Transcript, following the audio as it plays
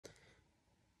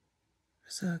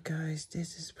What's up, guys?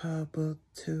 This is Power Book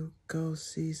 2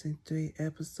 Ghost Season 3,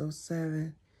 Episode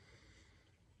 7,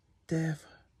 Death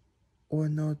or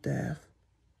No Death.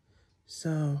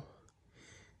 So,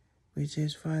 we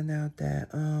just find out that,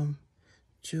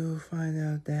 Drew find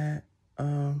out that,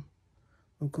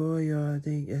 Gregorio, I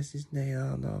think that's his name,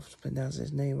 I don't know if I pronounce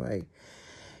his name right.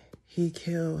 He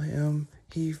killed him,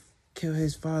 he killed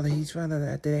his father. He's found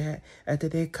out that after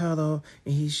they cuddled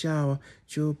and he showered,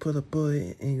 Drew put a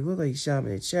bullet and it looked like he shot him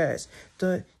in the chest.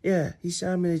 But yeah, he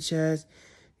shot him in the chest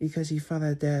because he found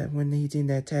out that when he did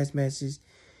that text message,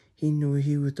 he knew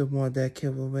he was the one that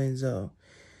killed Lorenzo.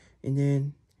 And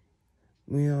then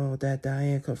we know that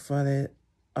Diane confronted,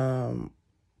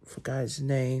 forgot his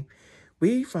name.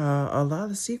 We found a lot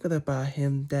of secret about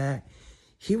him, that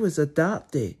he was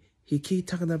adopted. He keep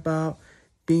talking about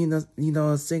being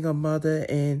a single mother,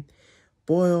 and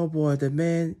boy oh boy, the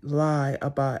man lied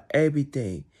about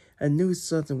everything. I knew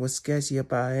something was sketchy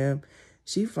about him.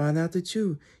 She found out the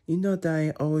truth.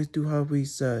 Diane always do her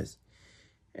research,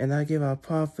 and I give her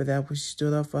props for that when she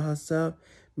stood up for herself.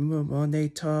 Remember when they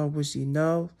told her what she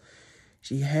knows?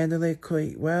 She handled it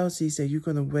quite well. She said, you're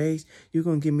gonna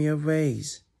give me a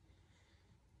raise.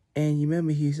 And you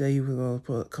remember he said he was going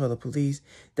to call the police.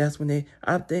 That's when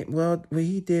what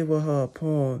he did with her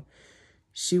porn,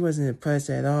 she wasn't impressed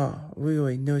at all. We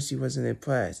already knew she wasn't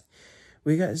impressed.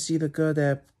 We got to see the girl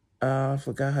that,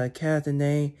 forgot her character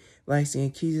name. Like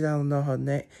saying Keys, I don't know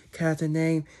her character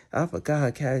name. I forgot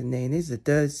her character name. This is the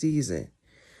third season.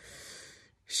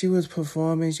 She was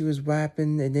performing, she was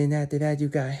rapping, and then after that you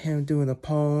got him doing a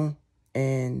poem.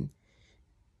 And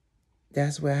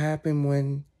that's what happened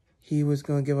when he was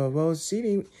going to give her a rose.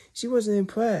 She wasn't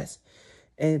impressed.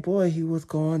 And boy, he was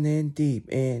going in deep.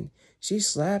 And she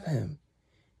slapped him.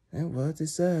 That was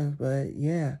deserved. But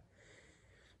yeah,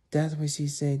 that's when she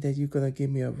said that you're going to give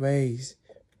me a raise.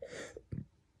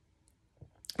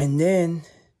 And then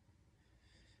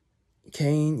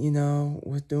Kane,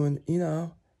 was doing,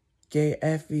 gave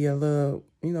Effie a little,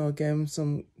 gave him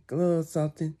a little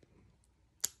something.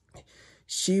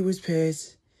 She was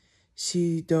pissed.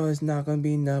 She thought it's not going to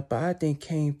be enough, but I think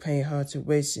Kane paid her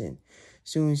tuition.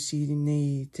 Soon she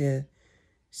need to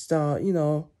start,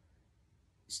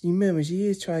 remember, she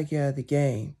is trying to get out of the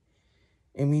game.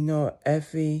 And we know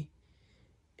Effie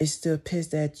is still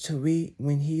pissed at Tariq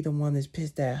when he the one that's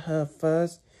pissed at her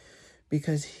first,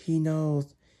 because he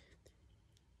knows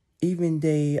even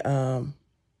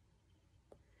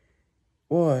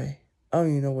boy, I don't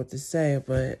even know what to say,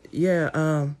 but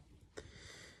yeah,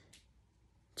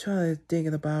 trying to think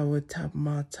about what top of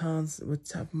my tongue, what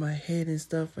top of my head and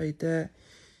stuff like that.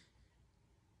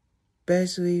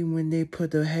 Especially when they put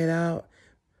the head out.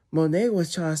 Monet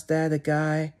was trying to stab the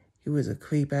guy. He was a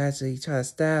creep, actually. He tried to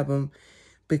stab him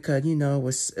because, it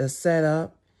was a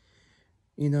setup.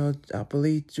 I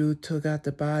believe Drew took out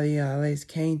the body. At least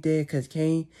Kane did, because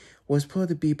Kane was supposed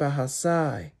to be by her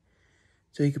side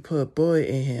so he could put a bullet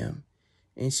in him.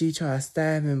 And she tried to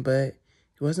stab him, but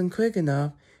he wasn't quick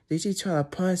enough. Then she tried to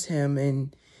punch him,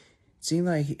 and it seemed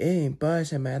like it didn't budge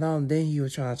him at all. And then he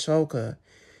was trying to choke her,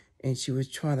 and she was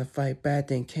trying to fight back.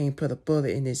 Then Kane put a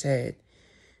bullet in his head.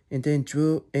 And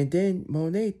then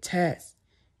Monet tapped.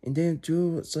 And then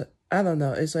Drew was, I don't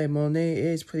know. It's like Monet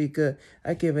is pretty good.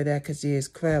 I give her that because she is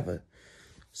clever.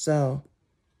 So,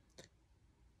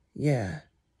 yeah.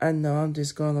 I know I'm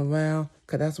just going around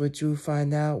because that's what Drew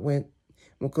find out when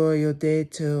Gregorio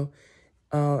did to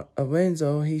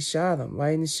Lorenzo. He shot him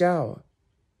right in the shower.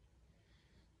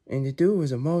 And the dude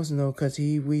was emotional because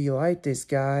he really liked this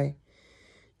guy.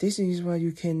 This is why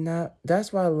you cannot,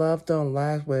 that's why love don't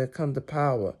last when it comes to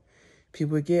power.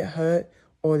 People get hurt,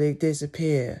 or they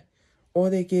disappear, or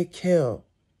they get killed.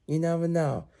 You never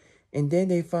know. And then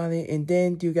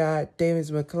then you got David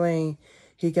McClane.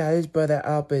 He got his brother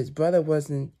out, but his brother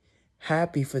wasn't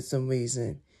happy for some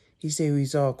reason. He said he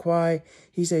was all quiet.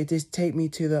 He said, just take me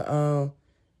to the,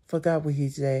 forgot what he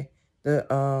said.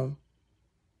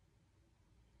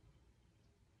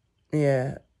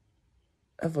 Yeah.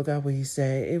 I forgot what he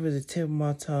said. It was a tip of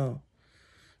my tongue.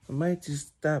 I might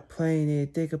just stop playing it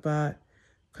and think about,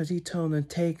 because he told him to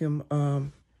take him, I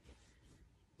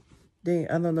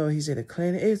don't know, he said the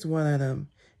clinic is one of them.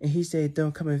 And he said,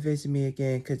 don't come and visit me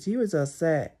again, because he was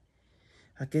upset.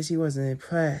 I guess he wasn't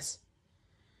impressed.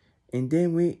 And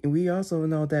then we also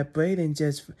know that Braden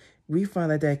we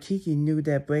found out that Kiki knew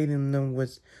that Braden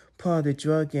was part of the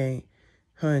drug gang,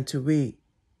 her and Tariq.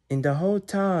 And the whole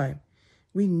time,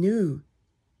 we knew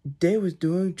they was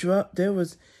doing they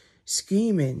was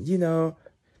scheming,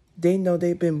 They know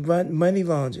they've been running money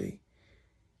laundering.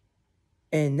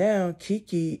 And now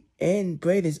Kiki and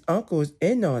Braden's uncle is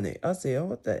in on it. I say, oh,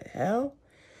 what the hell?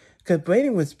 Because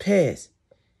Brayden was pissed.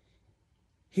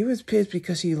 He was pissed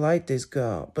because he liked this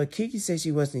girl. But Kiki said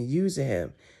she wasn't using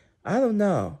him. I don't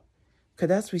know. Because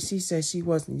that's what she said, she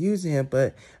wasn't using him.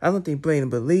 But I don't think Brayden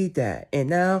believed that. And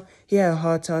now he had a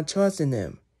hard time trusting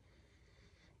him.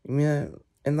 Yeah,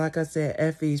 and like I said,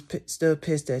 Effie's still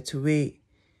pissed at Tariq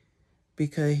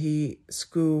because he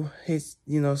screwed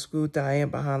Diane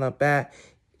behind her back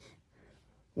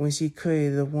when she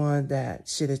created the one that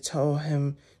should have told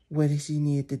him what he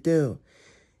needed to do.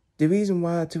 The reason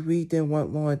why Tariq didn't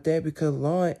want Lauren dead because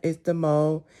Lauren is the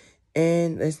mole,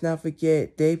 and let's not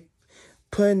forget they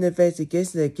put an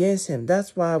investigation against him.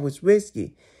 That's why it was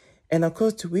risky. And of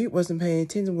course, Tariq wasn't paying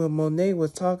attention when Monet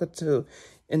was talking to,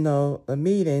 a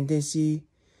meeting, and then she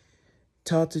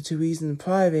talked to Therese in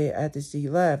private after she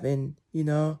left. And,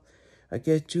 I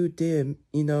guess Drew did,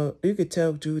 you could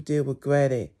tell Drew did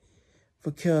regret it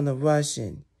for killing a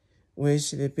Russian, where it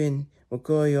should have been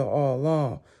Gregorio all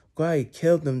along. Gregorio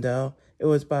killed him, though. It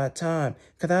was by time.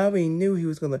 Because I already knew he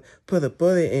was going to put a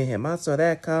bullet in him. I saw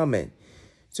that coming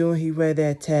soon he read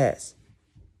that test.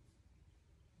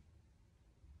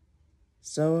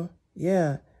 So,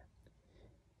 yeah.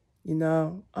 I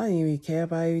didn't even care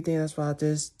about everything. That's why I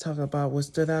just talk about what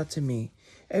stood out to me.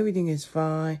 Everything is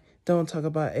fine. Don't talk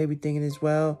about everything as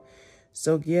well.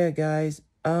 So, yeah, guys.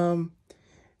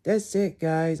 That's it,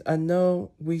 guys. I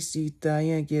know we see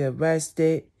Diane get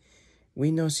arrested.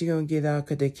 We know she gonna get out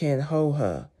because they can't hold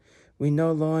her. We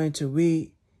know Lauren do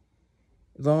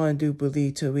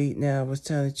believe Tariq now was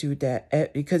telling you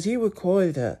that because he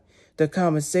recorded the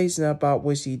conversation about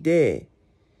what she did.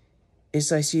 It's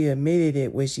like she admitted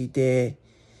it what she did,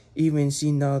 even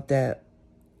she know that.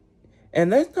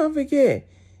 And let's not forget,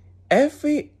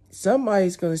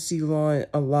 somebody's gonna see Lauren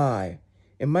alive.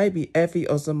 It might be Effie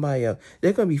or somebody else.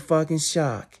 They're gonna be fucking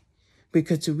shocked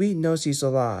because Tariq knows she's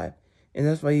alive, and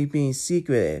that's why he's being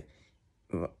secretive.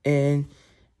 And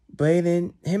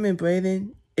him and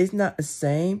Brayden, it's not the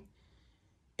same.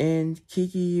 And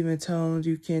Kiki even told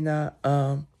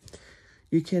him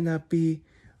you cannot be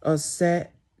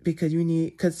upset because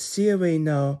she already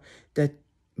know that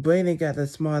Brayden got a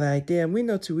smart idea. And we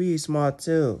know Tariq is smart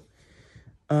too.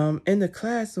 In the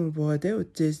classroom, boy,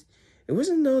 it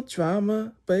wasn't no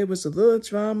drama, but it was a little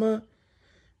drama.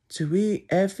 Tariq,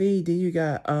 Effie, then you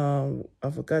got, I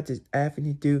forgot this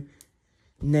Avenue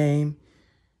name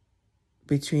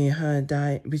between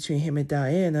him and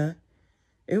Diana.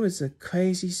 It was a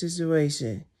crazy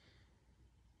situation.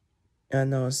 I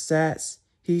know Sats,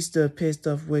 he's still pissed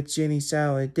off what Jenny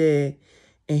Sauer did,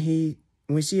 and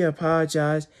when she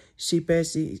apologized, he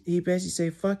basically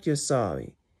said, "Fuck, you're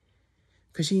sorry,"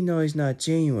 because he knows he's not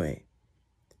genuine,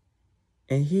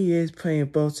 and he is playing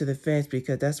both to the fence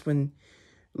because that's when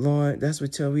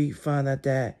Tariq found out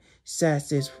that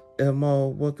Sats is a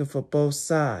mole working for both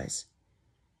sides.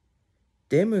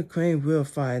 Then McCrane will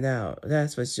find out,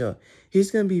 that's for sure.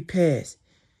 He's gonna be pissed.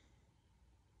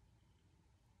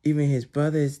 Even his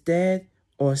brother is dead,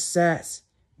 or Sats,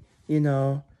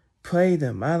 played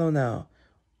them. I don't know.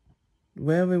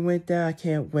 Wherever it went down, I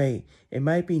can't wait. It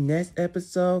might be next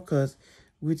episode, because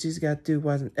we just got to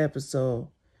watch an episode.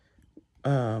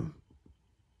 Let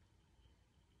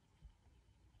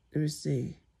me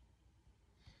see.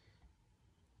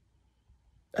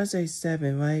 I say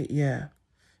 7, right? Yeah.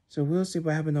 So we'll see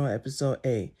what happened on episode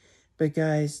 8. But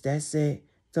guys, that's it.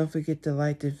 Don't forget to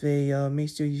like this video. Make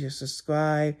sure you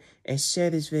subscribe and share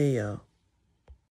this video.